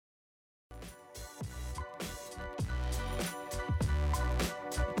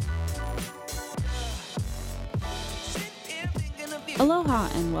Aloha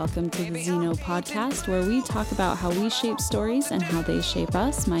and welcome to the Zeno podcast, where we talk about how we shape stories and how they shape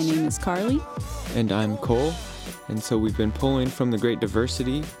us. My name is Carly. And I'm Cole. And so we've been pulling from the great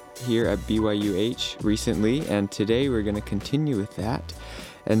diversity here at BYUH recently, and today we're going to continue with that.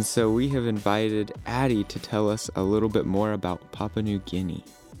 And so we have invited Addie to tell us a little bit more about Papua New Guinea.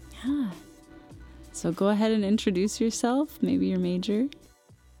 Yeah. So go ahead and introduce yourself, maybe your major.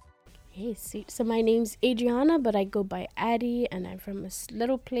 Hey, sweet. So my name's Adriana, but I go by Addie, and I'm from a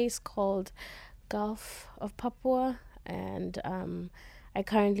little place called Gulf of Papua, and I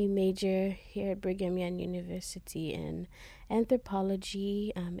currently major here at Brigham Young University in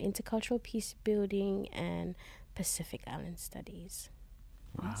anthropology, intercultural peace building, and Pacific Island studies.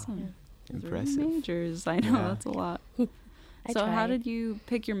 Wow. Awesome. Impressive. Majors. I know, that's a lot. So how did you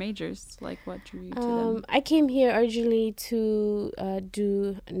pick your majors? Like, what drew you to them? I came here originally to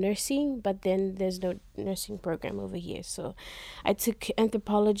do nursing, but then there's no nursing program over here. So I took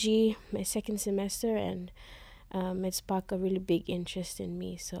anthropology my second semester, and it sparked a really big interest in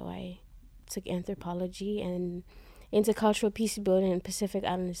me. So I took anthropology, and intercultural peace building and Pacific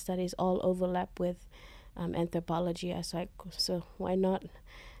Island studies all overlap with anthropology. So why not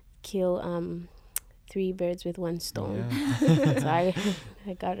kill three birds with one stone? Yeah. So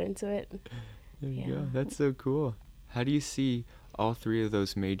I got into it. There you go. That's so cool. How do you see all three of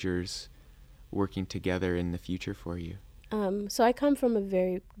those majors working together in the future for you? So I come from a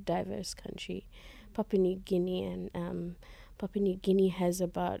very diverse country, Papua New Guinea, and Papua New Guinea has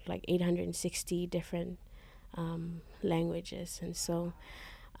about like 860 different languages, and so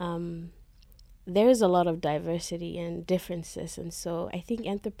there is a lot of diversity and differences, and so I think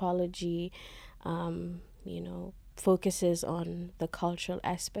anthropology focuses on the cultural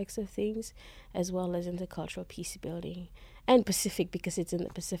aspects of things, as well as intercultural peace building, and Pacific, because it's in the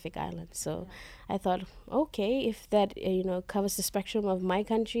Pacific Islands. So I thought, okay, if that covers the spectrum of my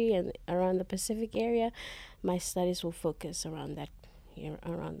country and around the Pacific area, my studies will focus around that,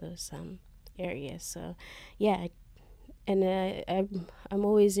 around those areas. So yeah, and I'm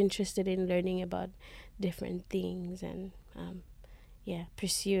always interested in learning about different things, and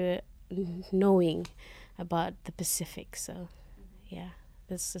pursue knowing about the Pacific. So yeah,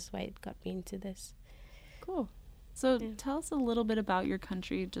 this is why it got me into this. Cool. So tell us a little bit about your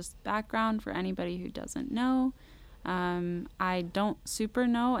country, just background for anybody who doesn't know. I don't super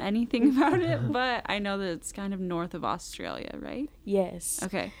know anything about it, but I know that it's kind of north of Australia, right? Yes.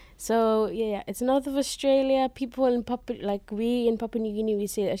 Okay. So yeah, it's north of Australia. People in we in Papua New Guinea, we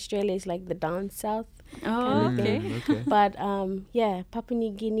say Australia is like the down south. Oh, kind of thing. Okay. But Papua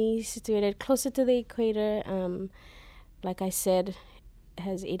New Guinea, situated closer to the equator. Like I said,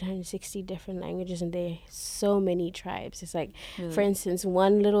 has 860 different languages, and there are so many tribes. It's like, for instance,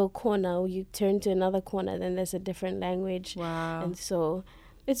 one little corner, you turn to another corner, then there's a different language. Wow. And so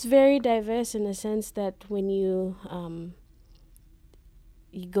it's very diverse in the sense that when you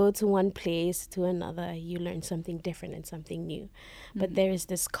go to one place to another, you learn something different and something new. But there is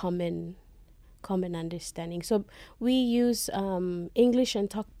this common understanding. So we use English and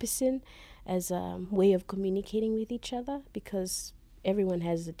Tok Pisin as a way of communicating with each other, because everyone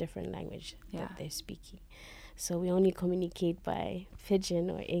has a different language that they're speaking. So we only communicate by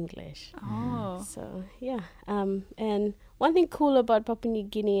Pidgin or English. Oh. So yeah. And one thing cool about Papua New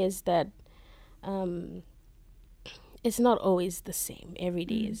Guinea is that it's not always the same. Every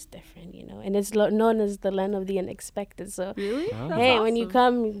day is different, and it's known as the land of the unexpected. So Really? Oh. hey, awesome. when you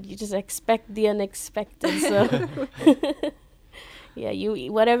come, you just expect the unexpected. So yeah, you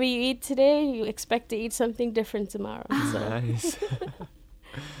eat whatever you eat today, you expect to eat something different tomorrow. So Nice.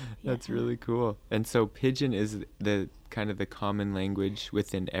 That's really cool. And so Pidgin is the kind of the common language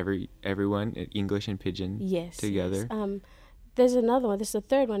within everyone, English and Pidgin together. Yes. There's another one. There's a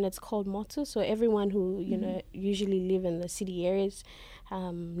third one. It's called Motu. So everyone who usually live in the city areas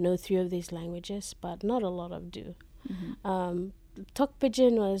know three of these languages, but not a lot of do. Tok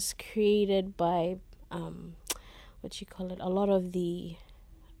Pidgin was created by a lot of the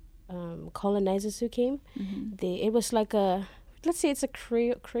colonizers who came. It was like let's say it's a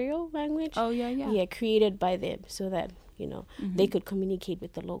Creole language. Oh, yeah. Yeah, created by them so that they could communicate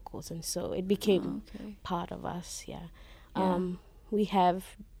with the locals, and so it became part of us. We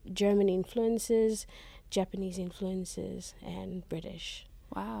have German influences, Japanese influences, and British.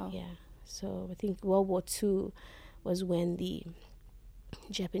 Wow. Yeah. So I think World War II was when the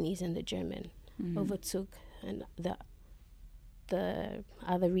Japanese and the German overtook and the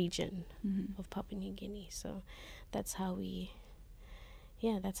other region of Papua New Guinea. So that's how it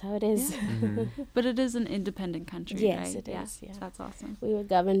is. Mm-hmm. But it is an independent country, Yes, right? it is. Yeah. So that's awesome. We were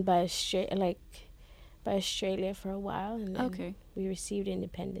governed by by Australia for a while, and then Okay. we received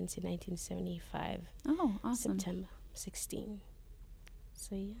independence in 1975, Oh, awesome. September 16.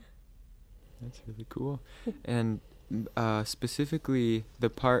 So yeah. That's really cool. And specifically, the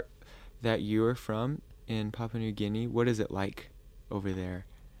part that you're from in Papua New Guinea, what is it like over there?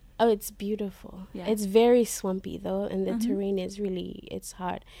 Oh, it's beautiful. Yeah. It's very swampy though, and the Mhm. terrain is really, it's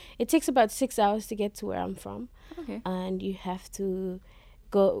hard. It takes about 6 hours to get to where I'm from, Okay. and you have to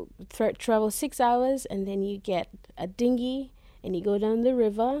go travel 6 hours, and then you get a dinghy, and you go down the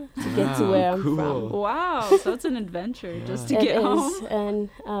river to get to Wow, where I'm cool. from. Wow. So it's an adventure just to It get is, home.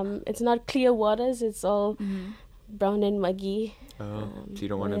 and it's not clear waters. It's all Mhm. brown and muggy. Oh, so you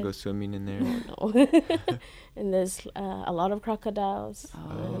don't want to with- go swimming in there? No. And there's a lot of crocodiles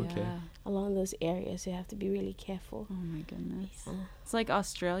Oh, okay. yeah. along those areas. You have to be really careful. Oh my goodness. Yeah. It's like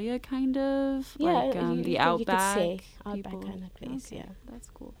Australia, kind of. Yeah, like you the could outback. say outback people. kind of place. Okay, Yeah. that's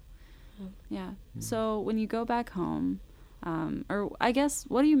cool. Mm. Yeah. Mm. So when you go back home, or I guess,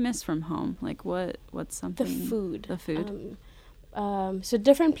 what do you miss from home? Like what's The something? food. The food. So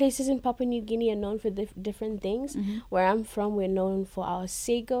different places in Papua New Guinea are known for different things. Mhm. Where I'm from, we're known for our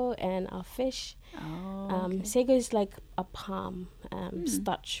sago and our fish. Oh. Okay. Sago is like a palm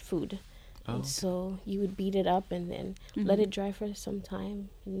starch food. Oh, And so you would beat it up and then Mhm. let it dry for some time.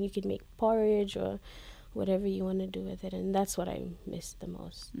 And you could make porridge or whatever you want to do with it. And that's what I miss the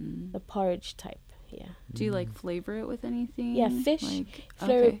most. Mm. The porridge type, yeah. Do you like Mm. flavor it with anything? Yeah, fish. Like,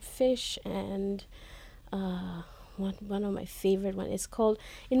 Flavored okay. fish and one of my favorite one. It's called,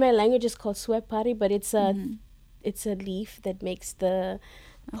 in my language it's called suepari, but it's a Mhm. it's a leaf that makes the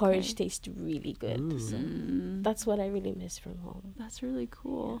porridge Okay. taste really good. Ooh. So Mm. that's what I really miss from home. That's really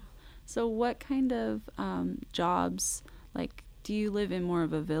cool. So what kind of jobs, like, do you live in more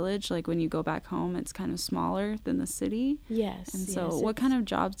of a village? Like when you go back home, it's kind of smaller than the city. Yes. And so yes, what it's kind of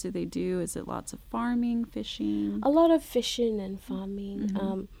jobs do they do? Is it lots of farming, fishing? a lot of fishing and farming.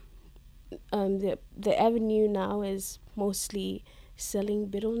 Mhm. The avenue now is mostly selling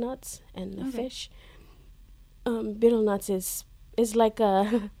betel nuts and the Okay. fish. Betel nuts is like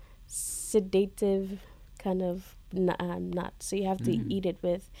a sedative kind of nut, so you have to Mhm. eat it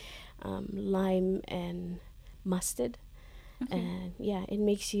with lime and mustard, Okay. and yeah, it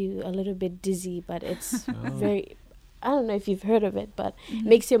makes you a little bit dizzy, but it's Oh. very. I don't know if you've heard of it, but Mhm. it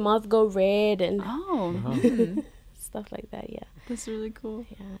makes your mouth go red and Oh, Wow. mm. stuff like that. Yeah. That's really cool.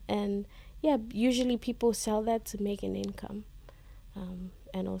 Yeah, and yeah, usually people sell that to make an income,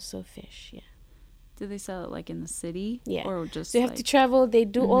 and also fish. Yeah, Do they sell it like in the city? Yeah. Or just so you have like, to travel. They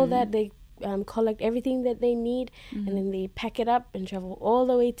do all Mhm. that. They collect everything that they need, Mhm. and then they pack it up and travel all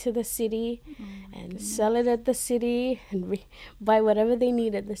the way to the city Oh my and goodness. sell it at the city and buy whatever they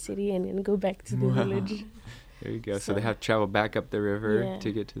need at the city and then go back to the Wow. village. There you go. So they So- have to travel back up the river Yeah.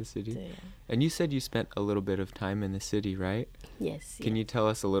 to get to the city. So, yeah. And you said you spent a little bit of time in the city, right? Yes. Can you tell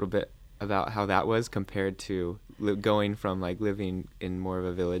us a little bit about how that was compared to going from like living in more of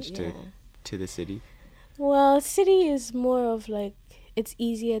a village Yeah. to the city? Well, city is more of like, it's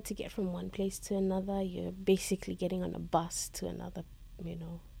easier to get from one place to another. You're basically getting on a bus to another,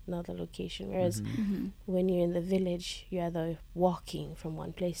 another location. Whereas Mhm. Mhm. when you're in the village, you're either walking from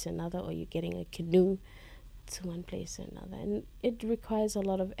one place to another or you're getting a canoe to one place to another. And it requires a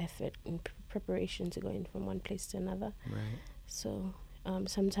lot of effort and preparation to going from one place to another. Right. So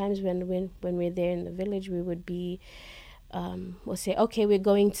sometimes when we're there in the village, we would be, we'll say, okay, we're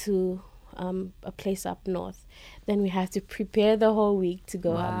going to a place up north. Then we have to prepare the whole week to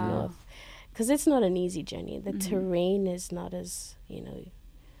go up Wow. north. Because it's not an easy journey. The Mhm. terrain is not as,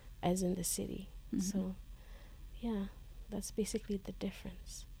 as in the city. Mhm. So, yeah, that's basically the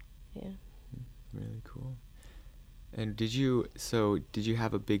difference. Yeah. Really cool. And did you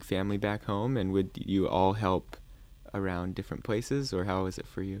have a big family back home, and would you all help around different places, or how was it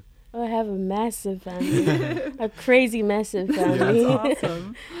for you? Oh, I have a massive family, a crazy massive family. That's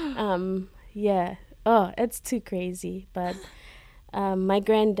awesome. Yeah. Oh, it's too crazy. But my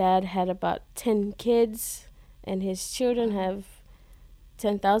granddad had about 10 kids, and his children have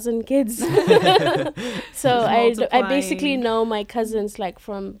 10,000 kids. So I basically multiplying. know my cousins like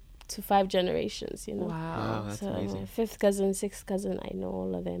to 5 generations, Wow, Wow. that's so amazing. my 5th cousin, 6th cousin, I know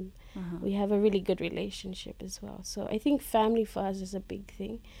all of them. Uh-huh. We have a really good relationship as well. So I think family for us is a big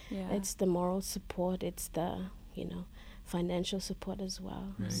thing. Yeah. It's the moral support, it's the, financial support as well.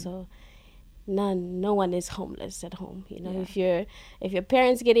 Right. So no one is homeless at home. Yeah. If your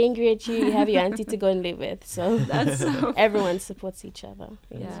parents get angry at you, you have your auntie to go and live with. So That's so everyone supports each other.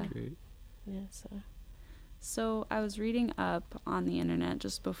 That's Yeah. great. Yeah. So So I was reading up on the internet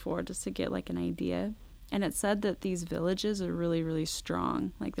just before, just to get like an idea. And it said that these villages are really, really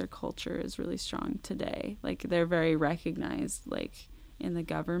strong. Like their culture is really strong today. Like they're very recognized, like in the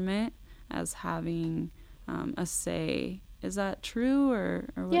government as having a say. Is that true or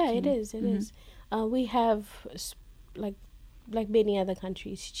what? Yeah, it is. It is. We have like many other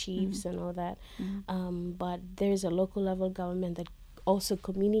countries, chiefs and all that. But there's a local level government that also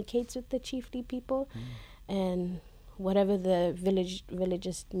communicates with the chiefly people, and whatever the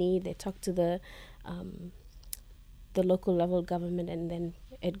villagers need, they talk to the local level government, and then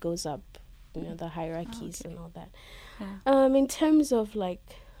it goes up, the hierarchies and all that. Yeah. In terms of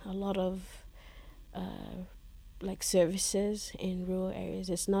like a lot of like services in rural areas,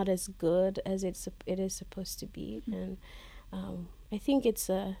 it's not as good as it is supposed to be, and I think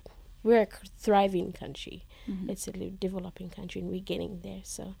we're a thriving country. It's a developing country, and we're getting there.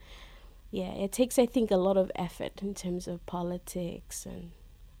 So yeah, it takes, I think, a lot of effort in terms of politics and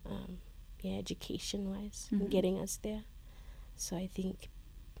education wise in getting us there. So I think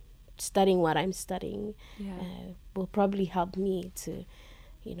studying what I'm studying will probably help me to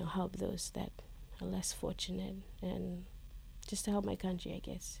help those that are less fortunate, and just to help my country, I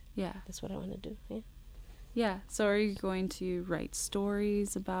guess. Yeah, that's what I want to do. Yeah. So are you going to write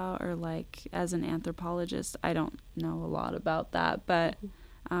stories about, or like as an anthropologist, I don't know a lot about that, but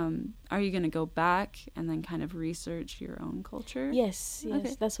are you going to go back and then kind of research your own culture? Yes,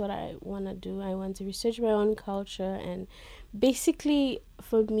 Okay. That's what I want to do. I want to research my own culture, and basically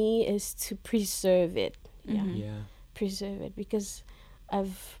for me is to preserve it. Preserve it, because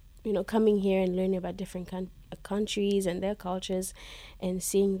I've coming here and learning about different countries and their cultures, and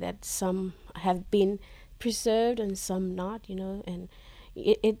seeing that some have been preserved and some not, and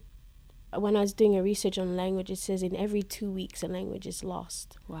it when I was doing a research on language, it says in every 2 weeks a language is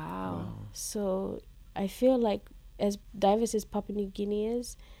lost. Wow. So I feel like as diverse as Papua New Guinea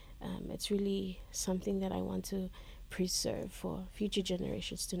is, it's really something that I want to preserve for future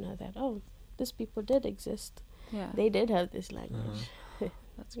generations to know that, these people did exist. Yeah. They did have this language.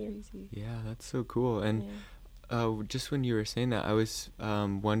 That's crazy. Yeah, that's so cool. And just when you were saying that, I was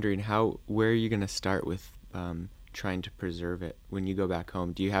wondering where are you going to start with trying to preserve it when you go back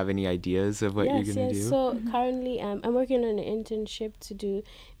home? Do you have any ideas of what you're going to do? So currently I'm working on an internship to do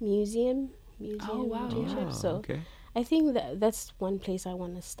museum internship. So okay. I think that's one place I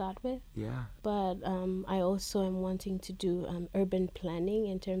want to start with. Yeah. But I also am wanting to do urban planning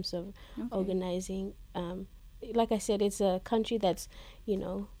in terms of organizing. Like I said, it's a country that's,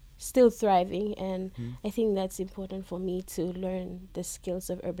 still thriving, and I think that's important for me to learn the skills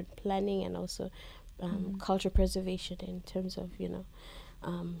of urban planning and also culture preservation in terms of,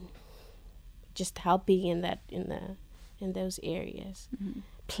 just helping in those areas,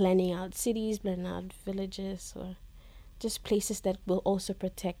 planning out cities, planning out villages, or just places that will also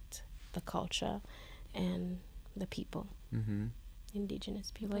protect the culture and the people.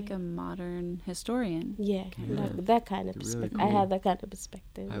 Indigenous people. Like a modern historian. Yeah, that kind of perspective. Really cool. I have that kind of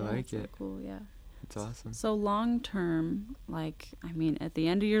perspective. I like it. So cool, yeah. It's awesome. So long term, at the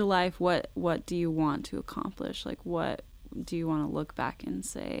end of your life, what do you want to accomplish? Like, what do you want to look back and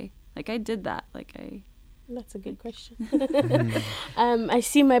say, like, I did that, That's a good question. I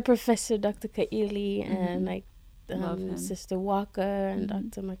see my professor, Dr. Kaili, and Sister Walker and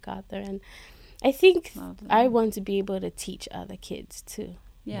Dr. MacArthur, and I think I want to be able to teach other kids too.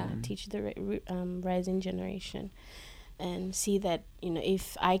 Yeah. Teach the rising generation, and see that,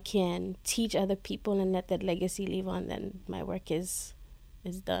 if I can teach other people and let that legacy live on, then my work is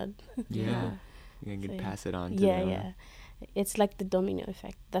done. Yeah. You can pass it on to them. Yeah. It's like the domino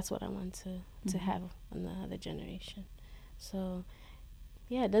effect. That's what I want to have on the other generation. So,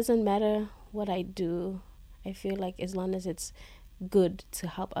 yeah, it doesn't matter what I do. I feel like as long as it's good to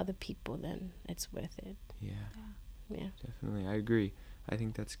help other people, then it's worth it. Yeah, definitely. I agree. I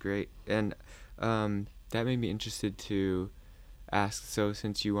think that's great. And that made me interested to ask, so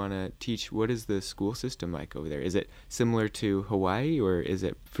since you want to teach, what is the school system like over there? Is it similar to Hawaii, or is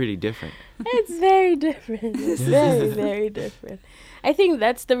it pretty different? It's very different. It's very, very different. I think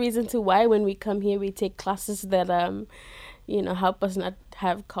that's the reason to why when we come here we take classes that help us not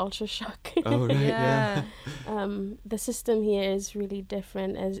have culture shock. Oh, right, yeah. The system here is really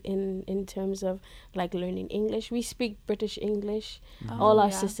different as in terms of like learning English. We speak British English. All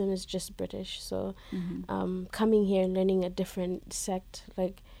our system is just British. So coming here and learning a different sect,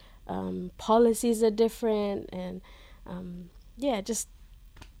 like policies are different, and just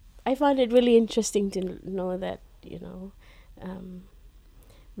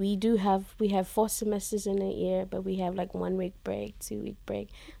we have 4 semesters in a year, but we have like 1 week break, 2 week break,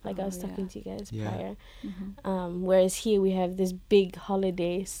 like I was talking to you guys prior. Whereas here we have this big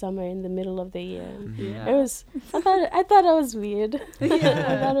holiday summer in the middle of the year. I thought it was weird. I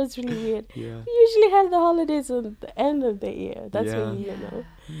thought it was really weird. We usually have the holidays at the end of the year. That's when you know.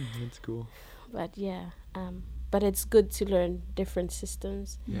 That's cool. But but it's good to learn different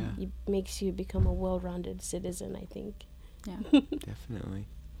systems. It makes you become a well-rounded citizen, I think. Definitely.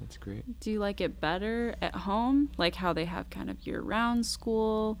 That's great. Do you like it better at home, like how they have kind of year-round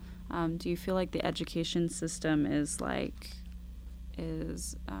school? Do you feel like the education system is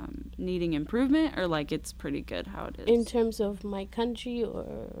needing improvement, or like it's pretty good how it is? In terms of my country or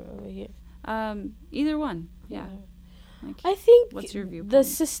over here? Either one. Yeah. Like, I think what's your viewpoint? The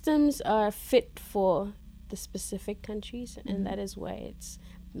systems are fit for the specific countries, and that is why it's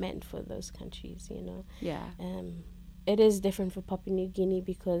meant for those countries, you know. It is different for Papua New Guinea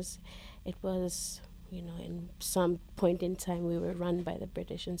because it was, you know, in some point in time we were run by the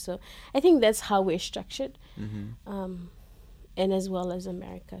British, and so I think that's how we're structured, and as well as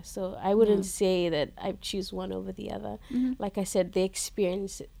America. So I wouldn't say that I choose one over the other. Like I said, the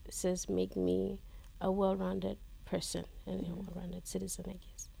experiences make me a well-rounded person and a well-rounded citizen, I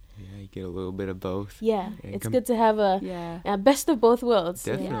guess. Yeah, you get a little bit of both. Yeah, it's good to have a best of both worlds.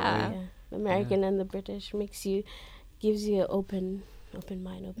 Definitely. The American and the British gives you an open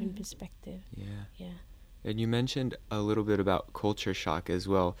mind, open perspective. Yeah. And you mentioned a little bit about culture shock as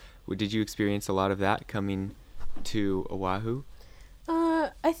well. Did you experience a lot of that coming to Oahu?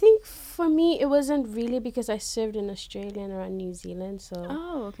 I think for me it wasn't really, because I served in Australia and around New Zealand,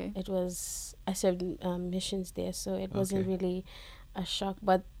 so I served missions there, so it wasn't really a shock.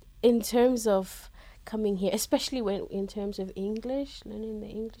 But in terms of coming here, especially in terms of English, learning the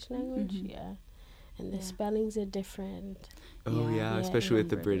English language, and the spellings are different. Especially with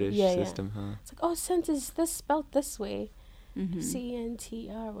the British system, huh? It's like, sentence this spelled this way.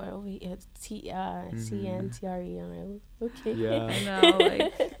 CNTR, where over here TR, CNTRE. Okay. Yeah. I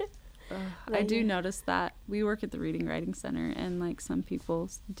know, I do notice that. We work at the Reading Writing Center, and like some people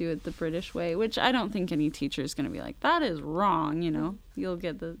do it the British way, which I don't think any teacher is going to be like, that is wrong, you know. You'll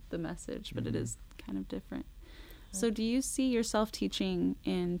get the message, but it is kind of different. So do you see yourself teaching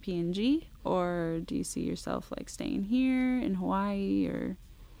in PNG, or do you see yourself like staying here in Hawaii, or?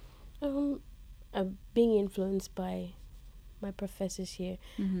 Being influenced by my professors here.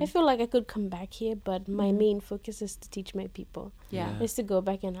 I feel like I could come back here, but my main focus is to teach my people. Is to go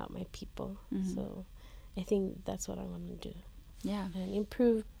back and help my people. So I think that's what I want to do. And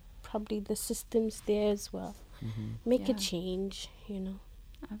improve probably the systems there as well. Make a change, you know.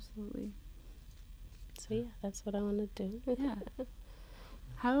 Absolutely. So that's what I want to do.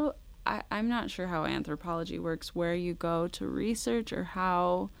 I'm not sure how anthropology works, where you go to research, or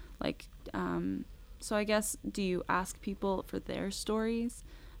how, like, so I guess, do you ask people for their stories?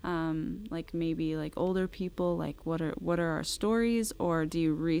 Like maybe like older people, like what are our stories, or do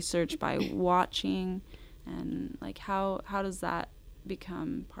you research by watching, and like how does that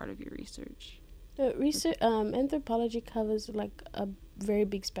become part of your research? Research anthropology covers like a very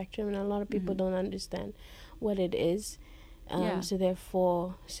big spectrum, and a lot of people don't understand what it is. So there are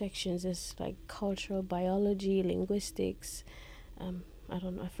 4 sections. There's like cultural biology, linguistics. I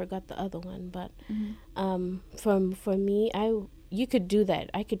don't know, I forgot the other one, but for me, you could do that.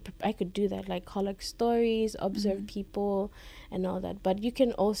 I could do that, like collect stories, observe people, and all that. But you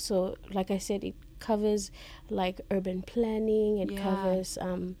can also, like I said, it covers like urban planning. It covers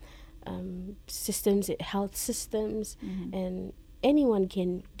systems, health systems, and anyone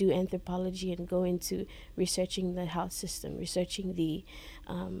can do anthropology and go into researching the health system, researching the,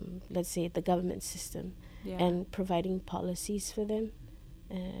 let's say, the government system, and providing policies for them.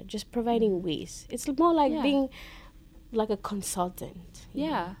 Just providing ways. It's more like being like a consultant. You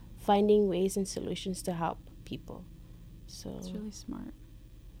know, finding ways and solutions to help people. So it's really smart.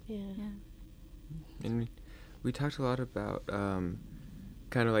 And we talked a lot about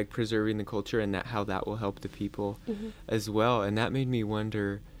kind of like preserving the culture, and how that will help the people as well. And that made me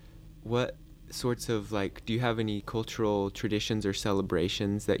wonder, what sorts of, like, do you have any cultural traditions or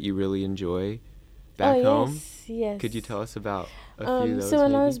celebrations that you really enjoy back home? Yes. Could you tell us about a few of those? So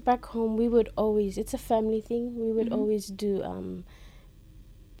when I was back home, we would always, it's a family thing, we would always do,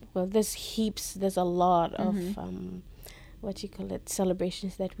 there's a lot of,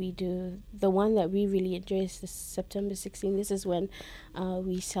 celebrations that we do. The one that we really enjoy is the September 16th. This is when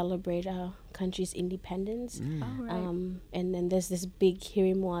we celebrate our country's independence. And then there's this big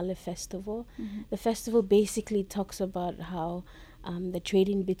Hirimuale festival. The festival basically talks about how the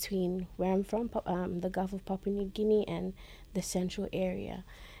trading between where I'm from, the Gulf of Papua New Guinea and the central area.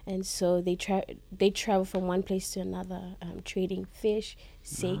 and so they travel from one place to another, trading fish,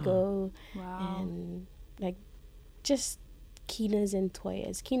 sago, Wow. and like just kinas and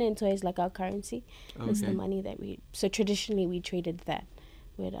toyas. Kina and toya is like our currency. It's the Okay. money that so traditionally we traded that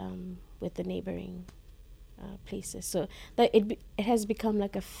with the neighboring places. So that it has become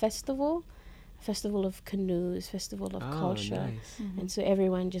like a festival of canoes, festival of Oh, culture. nice. Mhm. And so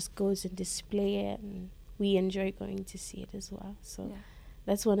everyone just goes and display it, and we enjoy going to see it as well. So Yeah.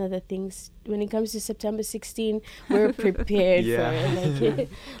 that's one of the things. When it comes to September 16, we're prepared Yeah. for it. Like,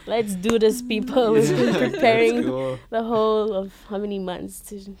 let's do this, people. We've been That's preparing cool. the whole of how many months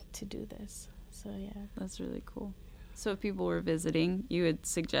to do this. So yeah. That's really cool. So if people were visiting, you would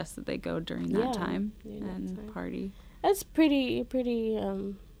suggest that they go during that Yeah, time during that and time. party. That's pretty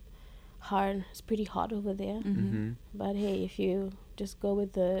hard. It's pretty hot over there. Mm-hmm. But hey, if you just go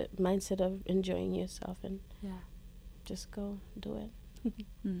with the mindset of enjoying yourself and Yeah. just go do it.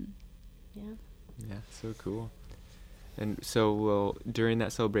 Mm. Yeah. Yeah, so cool. And so during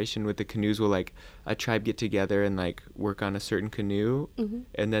that celebration with the canoes, will like a tribe get together and like work on a certain canoe Mm-hmm.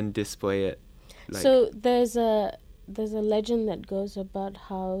 and then display it? Like, So there's a legend that goes about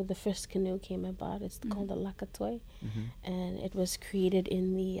how the first canoe came about. It's called the Lakatoy, mhm. and it was created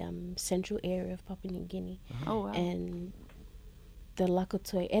in the central area of Papua New Guinea. Oh, wow. And the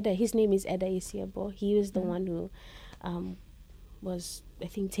Lakatoy, his name is Eda Isiabo. He was the one who was, I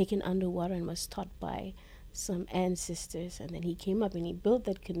think, taken underwater and was taught by some ancestors. And then he came up and he built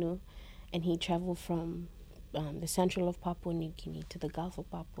that canoe, and he traveled from the central of Papua New Guinea to the Gulf of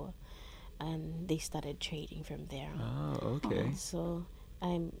Papua. And they started trading from there on. Oh, okay. So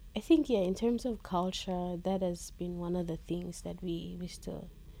I think, yeah, in terms of culture, that has been one of the things that we still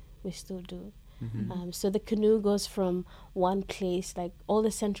do. Mm-hmm. So the canoe goes from one place, like all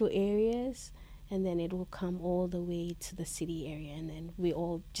the central areas, and then it will come all the way to the city area, and then we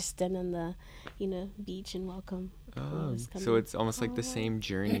all just stand on the, beach and welcome. Oh, whoever's so coming. it's almost like the same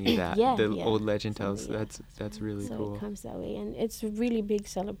journey that Yeah, the yeah. old legend So, tells. yeah. That's really So cool. it comes that way, and it's a really big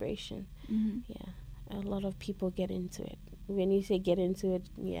celebration. Mm-hmm. Yeah, a lot of people get into it. When you say get into it,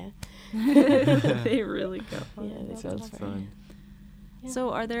 yeah. They really go. Yeah, they That go sounds for it. fun. Yeah.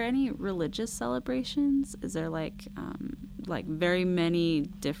 So, are there any religious celebrations? Is there like very many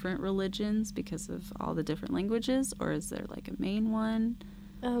different religions because of all the different languages, or is there like a main one?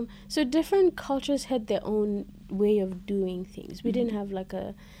 So different cultures had their own way of doing things. We Mhm. didn't have like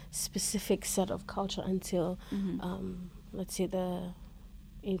a specific set of culture until, let's say, the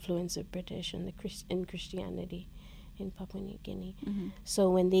influence of British and and Christianity in Papua New Guinea. Mm-hmm. So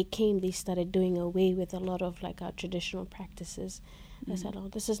when they came, they started doing away with a lot of like our traditional practices. They said, "Oh,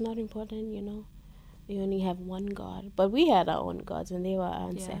 this is not important, We only have one God." But we had our own gods, and they were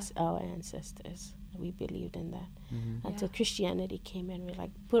our ancestors. We believed in that Mm-hmm. until Yeah. Christianity came in. We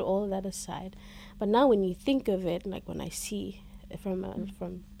like put all that aside. But now, when you think of it, like when I see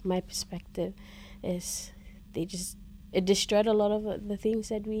from my perspective, is it destroyed a lot of the things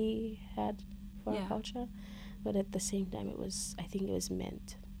that we had for Yeah. our culture. But at the same time, I think it was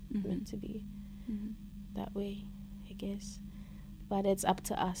meant Mm-hmm. to be Mm-hmm. that way, I guess. But it's up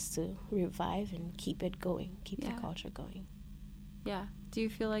to us to revive and keep it going, keep Yeah. the culture going. Yeah. Do you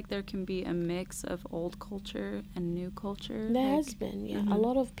feel like there can be a mix of old culture and new culture? There Like- has been, yeah. A Mhm.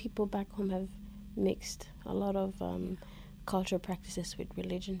 lot of people back home have mixed a lot of cultural practices with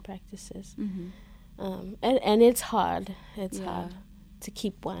religion practices. Mhm. And it's hard. It's Yeah. hard to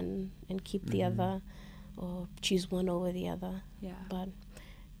keep one and keep the Mhm. other, or choose one over the other. Yeah. But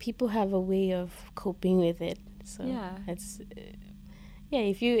people have a way of coping with it. So Yeah. it's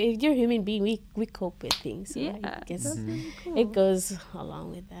if you're a human being, we cope with things. So Yeah. I guess That's Mhm. really cool. it goes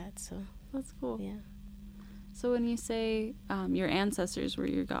along with that. So That's cool. yeah. So when you say your ancestors were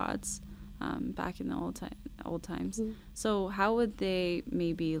your gods back in the old times, Mhm. so how would they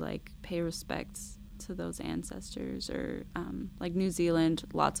maybe like pay respects to those ancestors, or like New Zealand,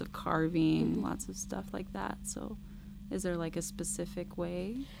 lots of carving, Mhm. lots of stuff like that. So is there like a specific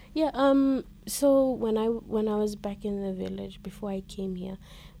way? Yeah. So when I was back in the village before I came here,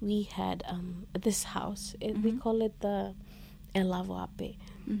 we had this house. We Mhm. call it the Elavoape.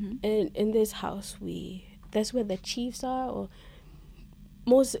 Mm-hmm. In this house, that's where the chiefs are, or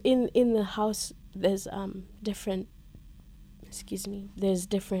most in the house. There's different. There's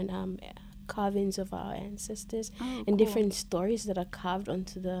different carvings of our ancestors and different stories that are carved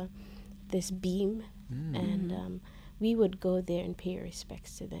onto this beam, Mm. and we would go there and pay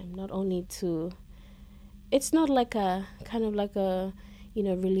respects to them. Not only to, it's not like a kind of like a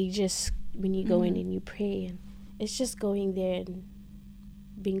religious when you go in Mhm. and you pray, and it's just going there and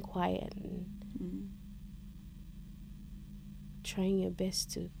being quiet and trying your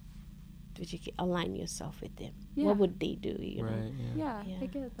best to align yourself with them. Yeah. What would they do? You know? Right. Yeah. Yeah, I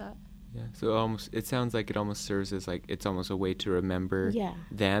get that. Yeah. So it sounds like it almost serves as like it's almost a way to remember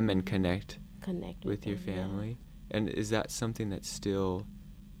them and connect with your them, family. And is that something that's still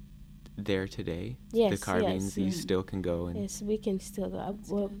there today? Yes. The carvings, you still can go and. Yes, we can still go.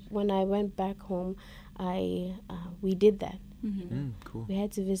 When I went back home, we did that. Cool. We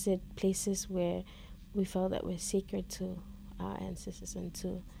had to visit places where we felt that were sacred to our ancestors and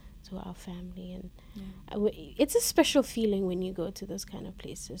to our family, and it's a special feeling when you go to those kind of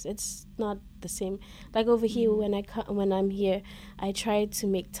places. It's not the same like over here. When I'm here, I try to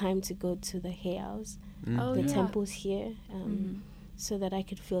make time to go to the heiaus, the temples here, so that I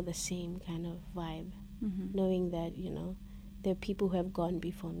could feel the same kind of vibe, knowing that there are people who have gone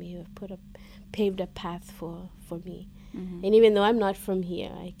before me, who have paved a path for me. And even though I'm not from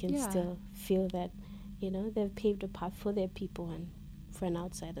here, I can still feel that they've paved a path for their people and for an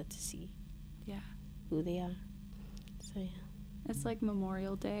outsider to see who they are. So it's like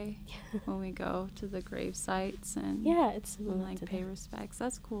Memorial Day when we go to the grave sites and it's and like pay respects.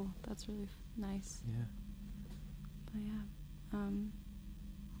 That's cool. That's really nice. But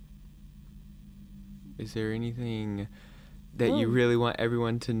is there anything that you really want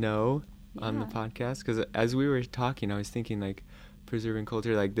everyone to know on the podcast? Because as we were talking, I was thinking like preserving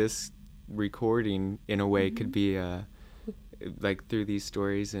culture, like this recording in a way could be like through these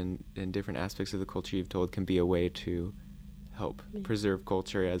stories and different aspects of the culture you've told can be a way to help preserve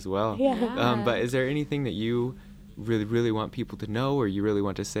culture as well. But is there anything that you really, really want people to know or you really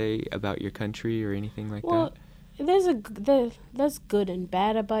want to say about your country or anything like that? There's good and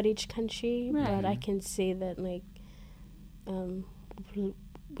bad about each country, but I can say that like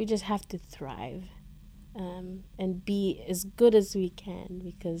we just have to thrive and be as good as we can,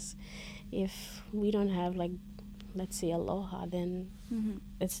 because if we don't have like, let's say, aloha, then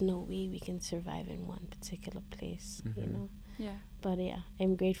there's no way we can survive in one particular place, But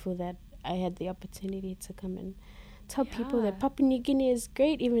I'm grateful that I had the opportunity to come and tell people that Papua New Guinea is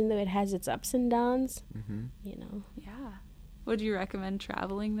great, even though it has its ups and downs, Would you recommend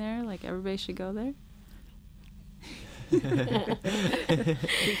traveling there? Like everybody should go there?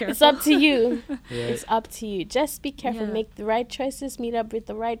 It's up to you. It's up to you. Just be careful. Make the right choices. Meet up with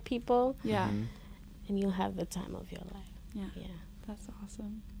the right people. And you'll have the time of your life. That's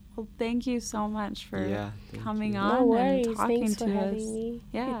awesome. Well, thank you so much for coming on no worries. and talking Thanks to for us. having me.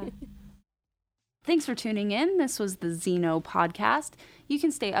 Thanks for tuning in. This was the Zeno Podcast. You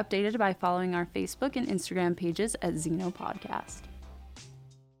can stay updated by following our Facebook and Instagram pages at Zeno Podcast.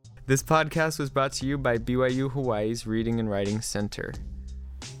 This podcast was brought to you by BYU Hawaii's Reading and Writing Center.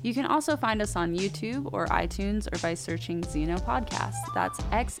 You can also find us on YouTube or iTunes or by searching Zeno Podcast. That's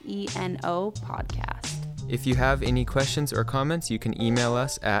XENO Podcast. If you have any questions or comments, you can email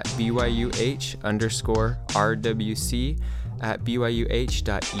us at byuh_rwc@byuh.edu.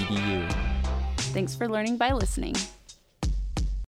 Thanks for learning by listening.